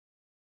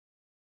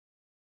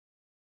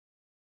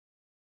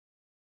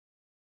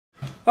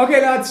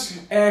Okay lads,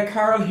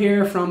 Carl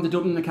here from the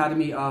Dublin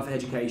Academy of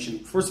Education.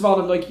 First of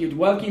all, I'd like to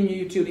welcome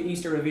you to the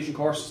Easter revision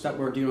courses that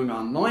we're doing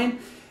online.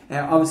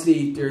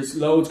 Obviously there's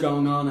loads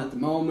going on at the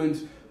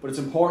moment, but it's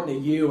important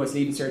that you as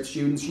Leaving Cert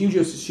students, you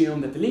just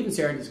assume that the Leaving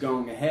Cert is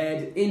going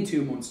ahead in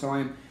 2 months'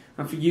 time,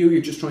 and for you,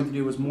 you're just trying to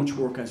do as much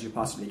work as you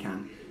possibly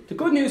can. The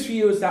good news for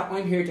you is that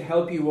I'm here to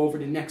help you over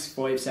the next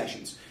 5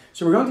 sessions.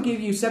 So we're going to give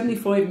you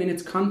 75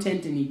 minutes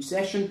content in each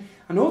session,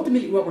 and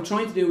ultimately what we're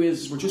trying to do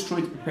is we're just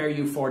trying to prepare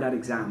you for that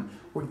exam.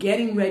 We're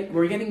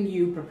getting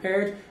you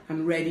prepared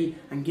and ready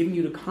and giving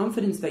you the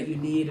confidence that you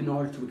need in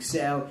order to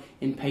excel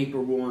in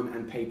paper 1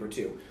 and paper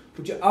 2.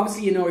 But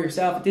obviously you know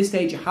yourself, at this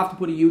stage you have to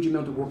put a huge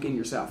amount of work in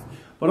yourself.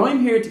 But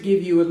I'm here to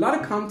give you a lot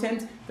of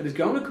content that is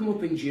going to come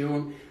up in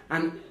June,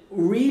 and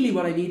really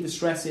what I need to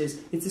stress is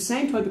it's the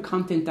same type of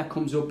content that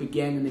comes up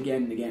again and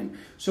again and again.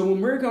 So when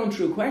we're going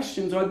through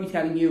questions, I'll be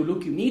telling you,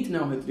 look, you need to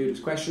know how to do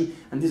this question,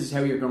 and this is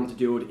how you're going to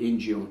do it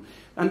in June.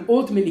 And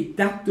ultimately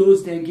that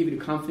does then give you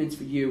the confidence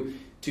for you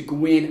to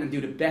go in and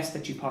do the best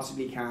that you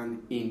possibly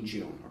can in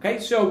June. Okay,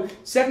 so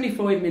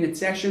 75-minute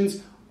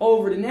sessions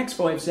over the next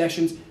 5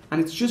 sessions, and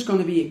it's just going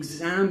to be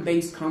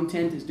exam-based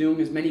content, is doing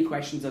as many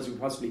questions as we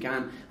possibly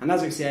can, and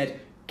as I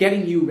said,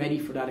 getting you ready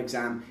for that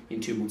exam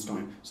in 2 months'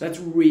 time. So that's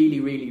really,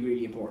 really,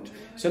 really important.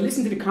 So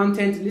listen to the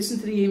content, listen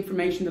to the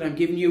information that I'm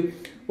giving you.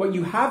 What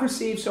you have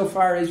received so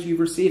far is you've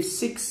received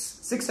six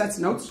sets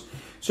of notes.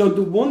 So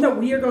the one that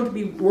we are going to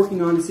be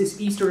working on is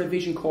this Easter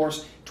Revision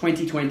Course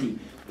 2020.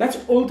 That's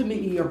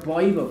ultimately your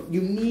Bible.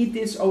 You need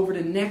this over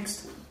the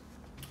next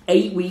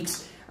 8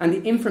 weeks, and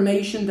the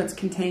information that's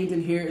contained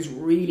in here is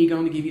really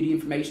going to give you the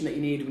information that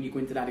you need when you go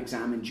into that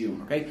exam in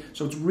June, okay?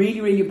 So it's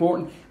really, really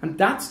important, and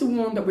that's the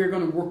one that we're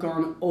going to work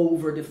on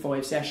over the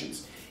 5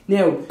 sessions.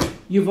 Now,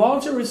 you've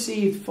also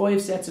received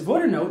 5 sets of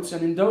other notes,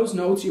 and in those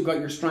notes you've got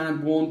your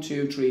strand 1,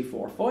 2, 3,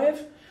 4,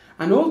 5.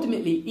 And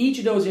ultimately, each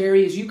of those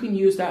areas, you can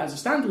use that as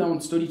a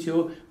standalone study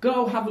tool.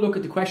 Go have a look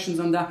at the questions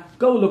on that.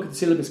 Go look at the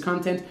syllabus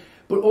content.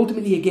 But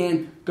ultimately,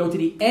 again, go to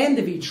the end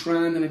of each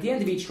strand, and at the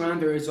end of each strand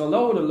there is a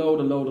load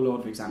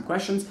of exam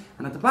questions,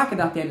 and at the back of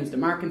that then is the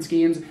marking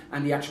schemes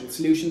and the actual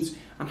solutions,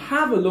 and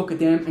have a look at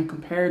them and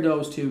compare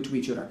those two to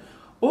each other.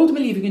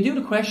 Ultimately, if you can do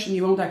the question,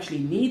 you won't actually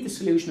need the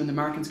solution and the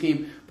marking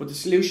scheme, but the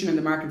solution and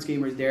the marking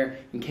scheme are there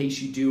in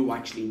case you do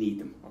actually need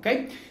them.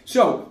 Okay?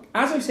 So,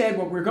 as I said,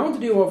 what we're going to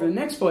do over the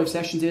next 5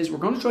 sessions is we're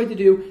going to try to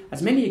do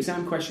as many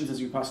exam questions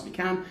as we possibly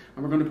can,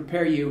 and we're going to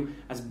prepare you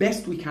as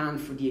best we can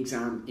for the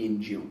exam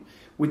in June.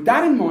 With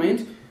that in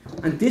mind,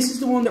 and this is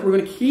the one that we're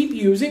going to keep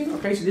using,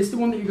 okay, so this is the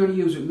one that you're going to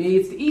use with me,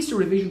 it's the Easter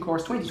Revision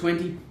Course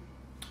 2020,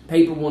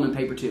 Paper 1 and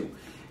Paper 2.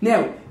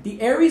 Now,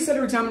 the areas that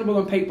are examinable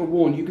on Paper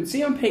 1, you can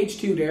see on page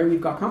 2 there,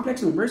 we've got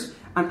complex numbers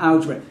and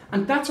algebra,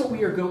 and that's what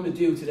we are going to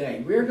do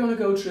today. We're going to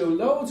go through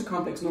loads of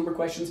complex number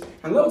questions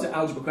and loads of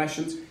algebra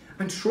questions,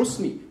 and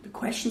trust me, the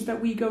questions that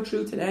we go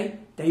through today,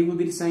 they will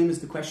be the same as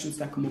the questions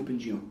that come up in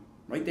June,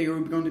 right? They are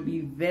going to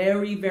be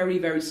very, very,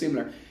 very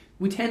similar.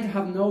 We tend to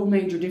have no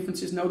major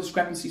differences, no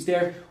discrepancies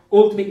there.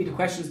 Ultimately, the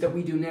questions that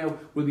we do now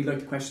will be like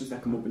the questions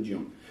that come up in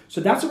June. So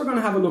that's what we're going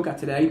to have a look at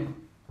today.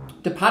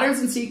 The patterns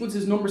and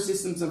sequences, number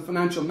systems and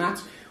financial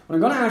maths. What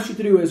I'm going to ask you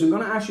to do is I'm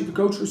going to ask you to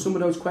go through some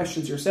of those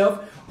questions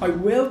yourself. I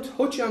will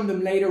touch on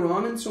them later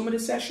on in some of the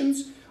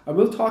sessions. I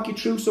will talk you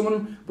through some of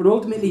them, but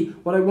ultimately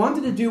what I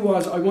wanted to do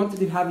was I wanted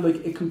to have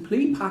like a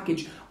complete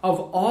package of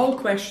all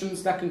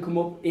questions that can come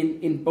up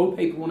in both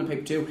Paper 1 and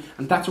Paper 2,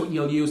 and that's what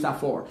you'll use that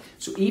for.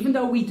 So even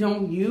though we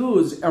don't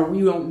use or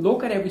we don't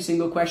look at every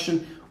single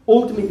question,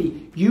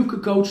 ultimately you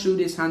could go through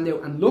this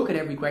handout and look at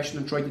every question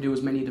and try to do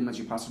as many of them as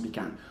you possibly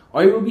can.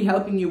 I will be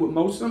helping you with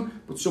most of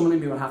them, but some of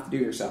them you will have to do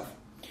yourself.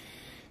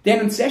 Then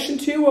in session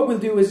 2 what we'll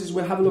do is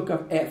we'll have a look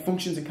at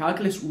functions and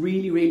calculus,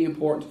 really, really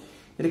important.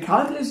 The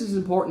calculus is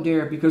important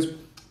there because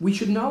we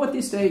should know at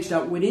this stage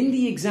that within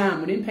the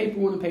exam, within Paper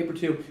 1 and Paper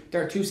 2,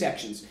 there are 2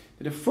 sections.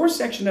 The first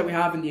section that we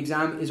have in the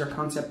exam is our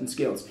concept and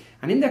skills.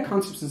 And in that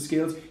concepts and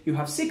skills, you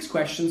have 6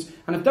 questions,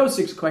 and of those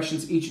 6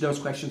 questions, each of those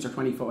questions are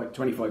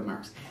 25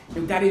 marks.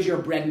 And that is your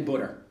bread and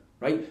butter,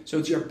 right? So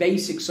it's your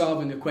basic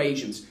solving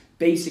equations,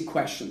 basic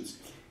questions.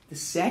 The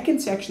second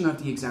section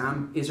of the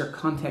exam is our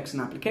context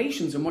and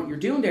applications, and what you're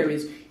doing there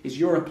is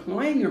you're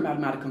applying your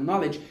mathematical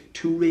knowledge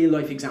to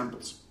real-life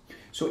examples.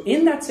 So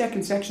in that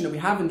second section that we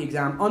have in the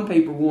exam on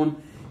Paper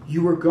 1,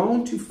 you are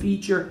going to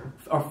feature,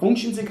 our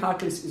functions and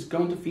calculus is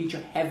going to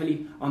feature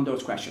heavily on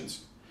those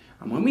questions.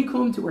 And when we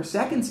come to our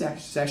second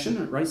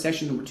session, right,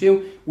 session number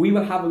 2, we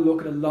will have a look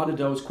at a lot of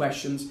those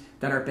questions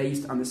that are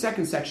based on the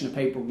second section of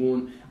Paper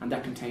 1 and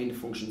that contain the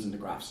functions and the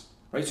graphs.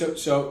 Right,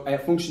 so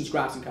functions,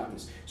 graphs and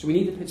calculus. So we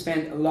need to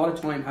spend a lot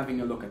of time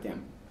having a look at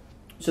them.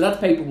 So that's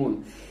Paper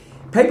 1.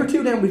 Paper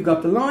 2 then, we've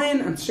got the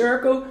line and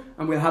circle,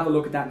 and we'll have a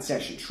look at that in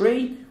session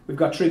 3. We've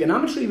got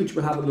trigonometry, which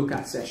we'll have a look at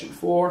in session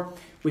 4.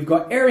 We've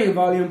got area and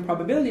volume,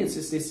 probability and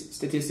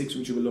statistics,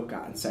 which we'll look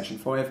at in session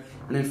 5.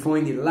 And then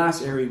finally, the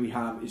last area we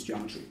have is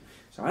geometry.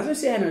 So as I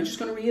said, and I'm just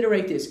going to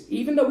reiterate this,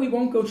 even though we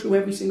won't go through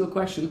every single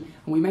question,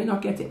 and we may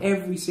not get to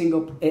every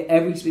single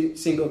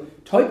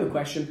type of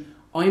question,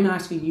 I'm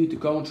asking you to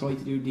go and try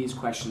to do these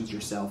questions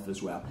yourself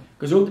as well.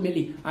 Because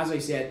ultimately, as I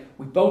said,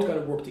 we've both got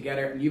to work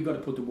together and you've got to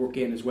put the work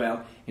in as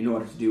well in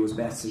order to do as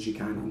best as you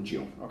can in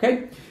June.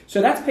 Okay?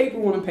 So that's paper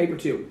 1 and paper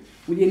 2.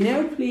 Will you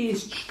now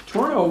please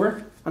turn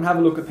over and have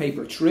a look at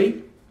paper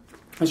 3?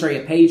 I'm sorry,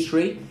 at page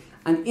 3.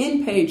 And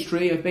in page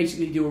 3, I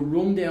basically do a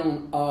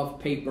rundown of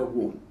paper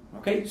 1.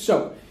 Okay?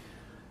 So,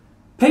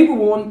 paper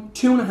 1,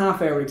 2.5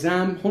 hour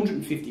exam,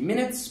 150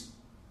 minutes.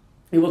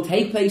 It will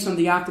take place on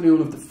the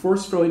afternoon of the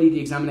first Friday of the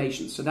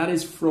examination. So that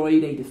is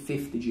Friday the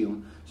 5th of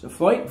June. So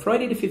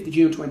Friday the 5th of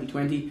June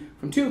 2020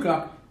 from 2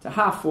 o'clock to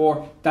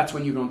 3:30, that's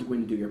when you're going to go in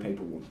and do your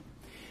paper 1.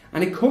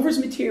 And it covers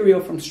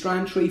material from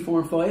strand 3,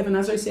 4 and 5. And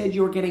as I said,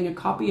 you're getting a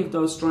copy of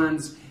those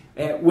strands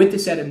with the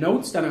set of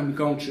notes that I'm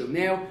going through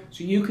now.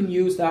 So you can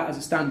use that as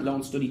a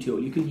standalone study tool.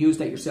 You can use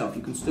that yourself.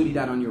 You can study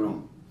that on your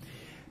own.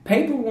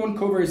 Paper 1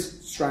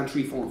 covers strand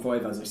 3, 4 and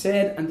 5 as I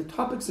said, and the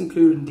topics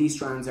included in these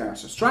strands are,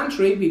 so strand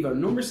 3 we've got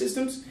number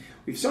systems,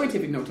 we've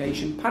scientific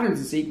notation, patterns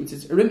and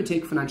sequences,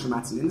 arithmetic, financial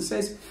maths and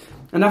indices,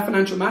 and that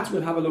financial maths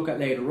we'll have a look at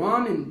later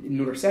on in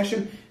another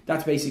session.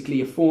 That's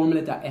basically a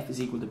formula that f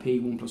is equal to p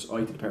 1 plus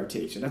I to the power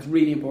t, so that's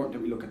really important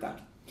that we look at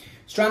that.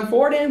 Strand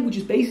 4 then, which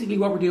is basically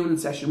what we're doing in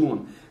session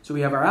 1. So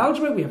we have our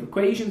algebra, we have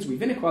equations, we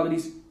have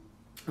inequalities,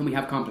 and we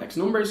have complex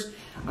numbers.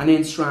 And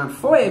then strand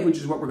 5, which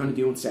is what we're going to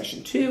do in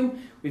session 2,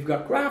 we've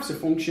got graphs of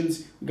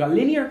functions, we've got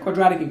linear,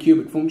 quadratic and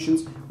cubic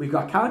functions, we've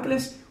got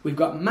calculus, we've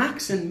got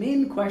max and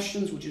min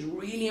questions, which is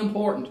really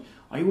important.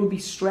 I will be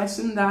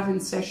stressing that in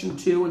session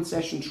 2 and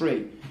session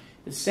 3.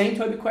 The same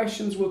type of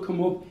questions will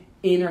come up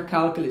in our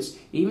calculus.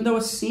 Even though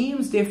it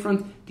seems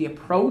different, the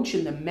approach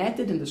and the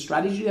method and the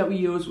strategy that we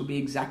use will be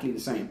exactly the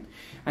same.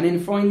 And then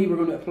finally, we're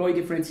going to apply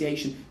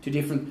differentiation to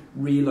different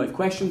real-life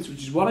questions,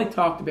 which is what I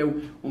talked about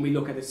when we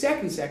look at the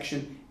second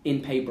section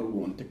in paper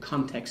 1, the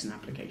context and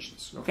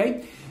applications.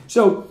 Okay?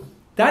 So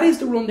that is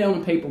the rundown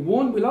on paper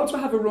 1. We'll also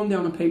have a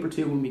rundown on paper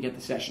 2 when we get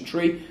to session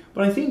 3.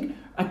 But I think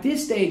at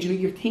this stage,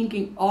 you're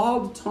thinking all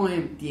the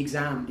time, the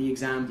exam, the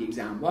exam, the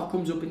exam. What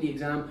comes up in the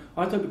exam?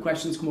 What type of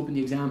questions come up in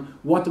the exam?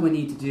 What do I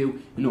need to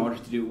do in order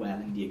to do well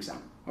in the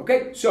exam?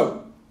 Okay?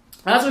 So,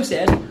 as I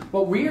said,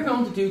 what we are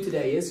going to do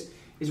today is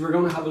we're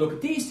going to have a look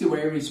at these two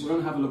areas. We're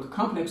going to have a look at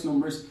complex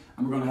numbers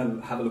and we're going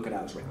to have a look at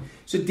algebra.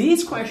 So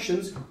these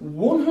questions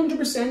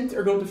 100%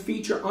 are going to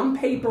feature on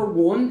paper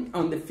 1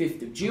 on the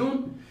 5th of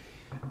June.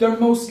 They're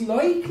most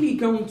likely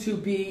going to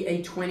be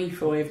a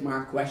 25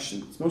 mark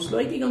question. It's most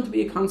likely going to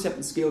be a concept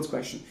and skills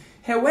question.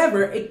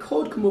 However, it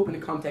could come up in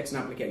the context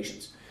and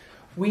applications.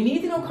 We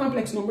need to know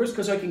complex numbers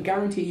because I can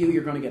guarantee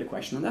you're going to get a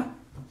question on that.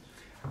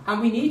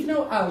 And we need to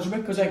know algebra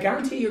because I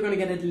guarantee you're going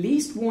to get at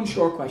least one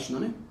short question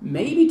on it,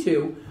 maybe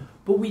 2.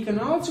 But we can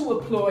also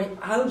apply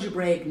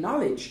algebraic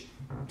knowledge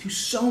to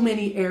so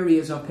many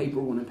areas of paper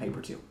 1 and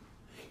paper 2.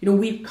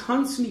 We're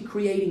constantly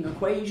creating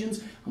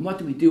equations, and what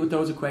do we do with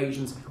those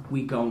equations?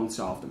 We go and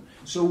solve them.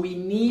 So we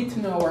need to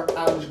know our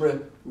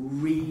algebra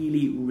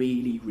really,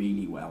 really,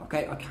 really well.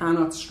 Okay, I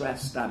cannot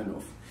stress that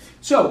enough.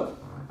 So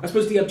I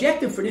suppose the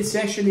objective for this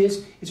session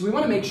is we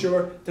want to make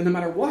sure that no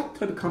matter what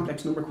type of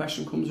complex number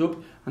question comes up,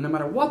 and no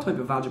matter what type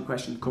of algebra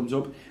question comes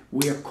up,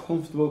 we are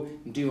comfortable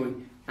in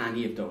doing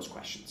any of those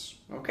questions.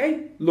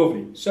 Okay,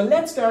 lovely. So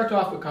let's start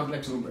off with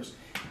complex numbers.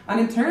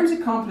 And in terms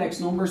of complex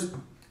numbers,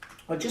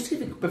 I'll just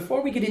give it,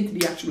 before we get into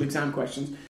the actual exam questions,